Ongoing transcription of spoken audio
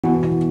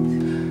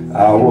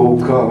I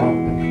woke up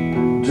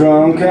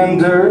drunk and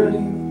dirty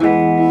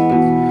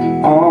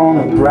on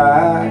a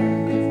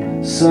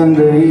bright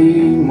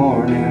Sunday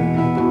morning.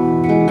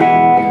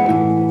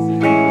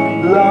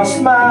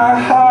 Lost my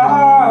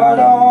heart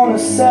on a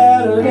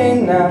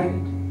Saturday night.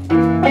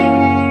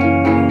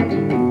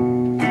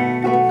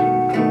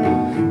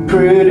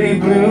 Pretty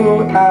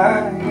blue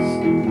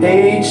eyes,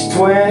 age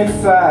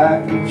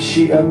 25,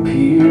 she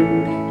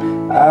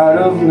appeared out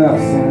of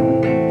nothing.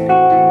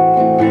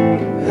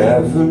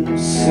 Heaven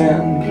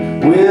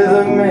sent with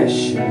a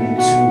mission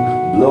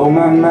to blow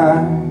my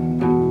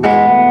mind.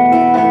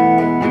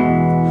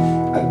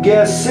 I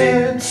guess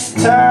it's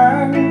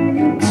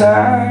time,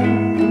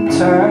 time,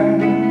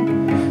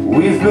 time.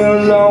 We've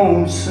been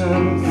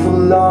lonesome for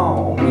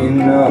long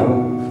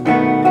enough.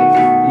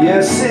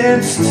 Yes,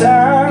 it's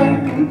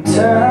time,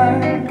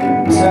 time,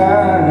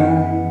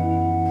 time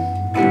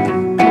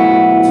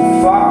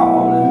to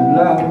fall in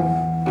love.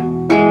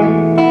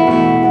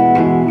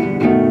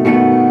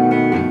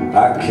 I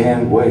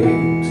can't wait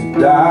to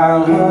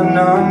dial her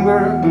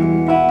number,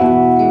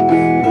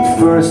 but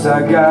first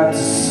I got to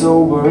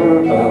sober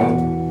up.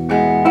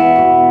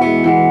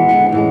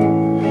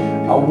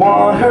 I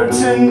want her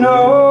to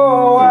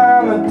know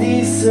I'm a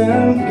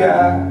decent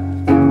guy.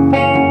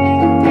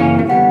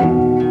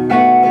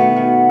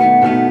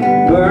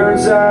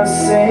 Birds are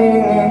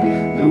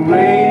singing, the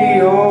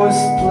radio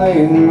is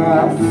playing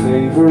my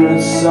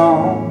favorite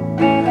song.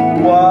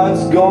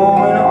 What's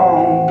going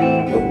on?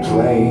 A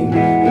plane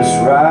is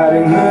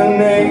writing her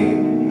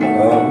name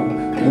up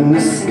in the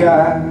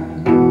sky.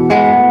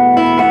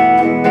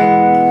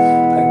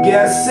 I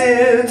guess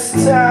it's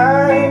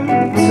time,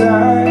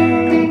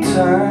 time,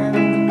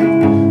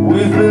 time.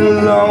 We've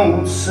been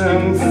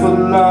lonesome for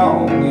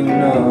long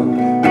enough.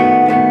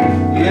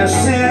 Yes,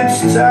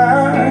 it's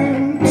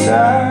time,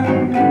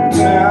 time,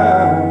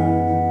 time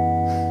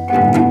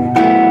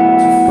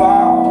to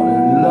fall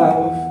in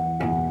love.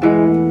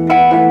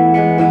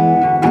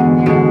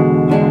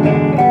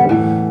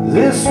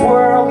 This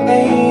world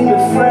ain't a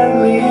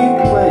friendly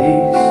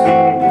place,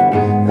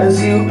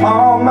 as you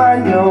all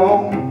might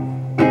know.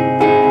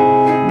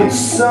 But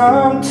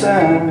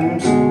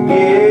sometimes,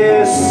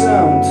 yes,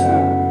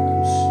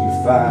 sometimes you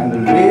find a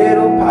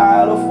little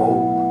pile of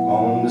hope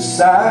on the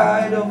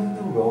side of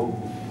the road.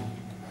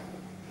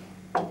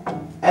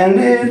 And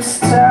it's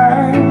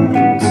time,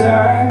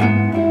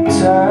 time,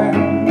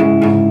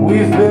 time.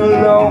 We've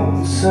been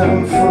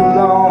lonesome for